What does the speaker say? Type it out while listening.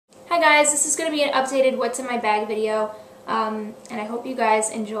Hi guys, this is going to be an updated what's in my bag video, and I hope you guys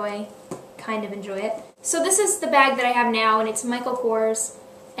kind of enjoy it. So this is the bag that I have now, and it's Michael Kors,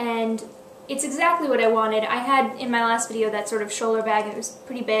 and it's exactly what I wanted. I had in my last video that sort of shoulder bag, and it was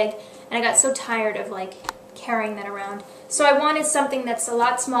pretty big, and I got so tired of carrying that around. So I wanted something that's a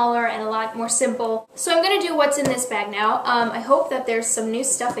lot smaller and a lot more simple. So I'm going to do what's in this bag now. I hope that there's some new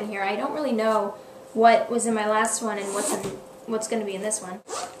stuff in here. I don't really know what was in my last one and what's going to be in this one.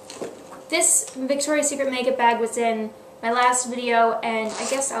 This Victoria's Secret makeup bag was in my last video, and I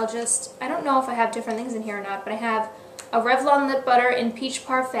guess I don't know if I have different things in here or not, but I have a Revlon lip butter in Peach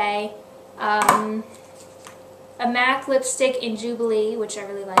Parfait, a MAC lipstick in Jubilee, which I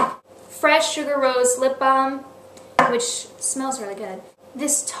really like, Fresh Sugar Rose lip balm, which smells really good,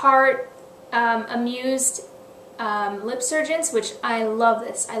 this Tarte Amused Lip Surgeons, which I love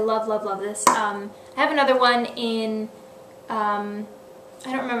this. I love, love, love this. I have another one in,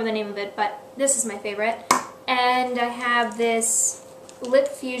 I don't remember the name of it, but this is my favorite. And I have this Lip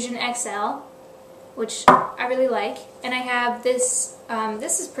Fusion XL, which I really like. And I have this,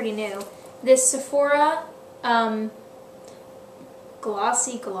 this is pretty new, this Sephora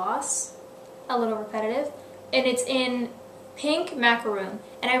Glossy Gloss, a little repetitive, and it's in pink macaroon.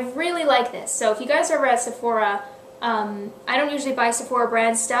 And I really like this. So if you guys are ever at Sephora, I don't usually buy Sephora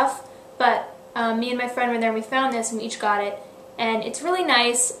brand stuff, but me and my friend were there and we found this and we each got it. And it's really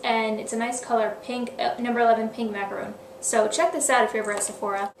nice, and it's a nice color, pink, number 11 pink macaroon. So check this out if you're ever at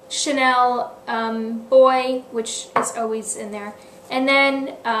Sephora. Chanel Boy, which is always in there. And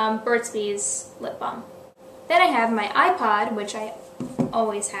then Burt's Bees lip balm. Then I have my iPod, which I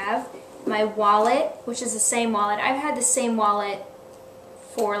always have. My wallet, which is the same wallet. I've had the same wallet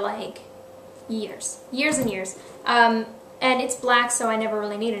for years. Years and years. And it's black, so I never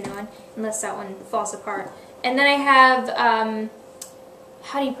really need a new one, unless that one falls apart. And then I have,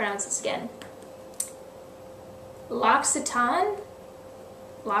 how do you pronounce this again? L'Occitane?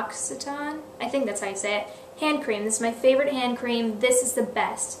 L'Occitane? I think that's how you say it. Hand cream. This is my favorite hand cream. This is the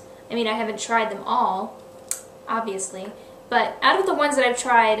best. I mean, I haven't tried them all, obviously, but out of the ones that I've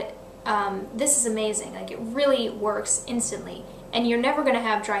tried, this is amazing. It really works instantly, and you're never going to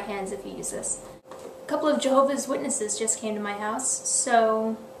have dry hands if you use this. A couple of Jehovah's Witnesses just came to my house,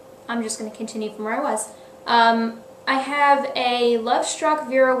 so I'm just going to continue from where I was. I have a Love Struck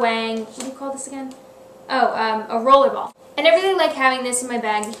Vera Wang, what do you call this again? Oh, a rollerball. And I really like having this in my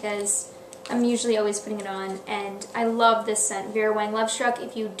bag because I'm usually always putting it on, and I love this scent, Vera Wang Love Struck.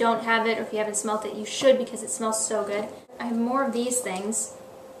 If you don't have it or if you haven't smelt it, you should because it smells so good. I have more of these things,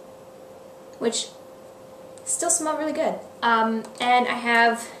 which still smell really good. And I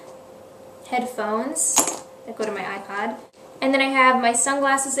have headphones that go to my iPod. And then I have my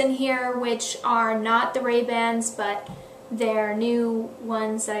sunglasses in here, which are not the Ray-Bans, but they're new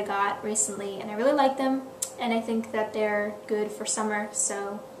ones that I got recently, and I really like them, and I think that they're good for summer,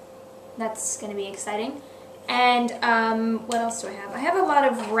 so that's going to be exciting. And what else do I have? I have a lot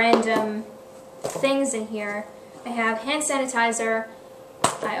of random things in here. I have hand sanitizer.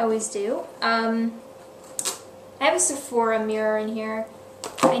 I always do. I have a Sephora mirror in here.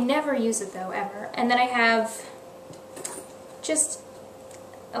 I never use it, though, ever. And then I have just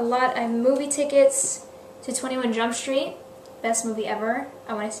a lot of movie tickets to 21 Jump Street. Best movie ever.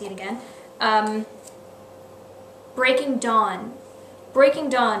 I want to see it again. Breaking Dawn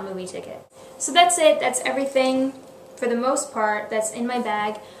movie ticket. So that's it. That's everything for the most part that's in my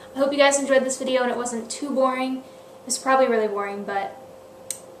bag. I hope you guys enjoyed this video and it wasn't too boring. It was probably really boring, but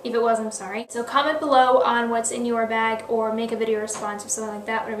if it was, I'm sorry. So comment below on what's in your bag or make a video response or something like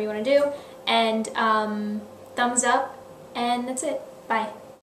that, whatever you want to do. And thumbs up. And that's it. Bye.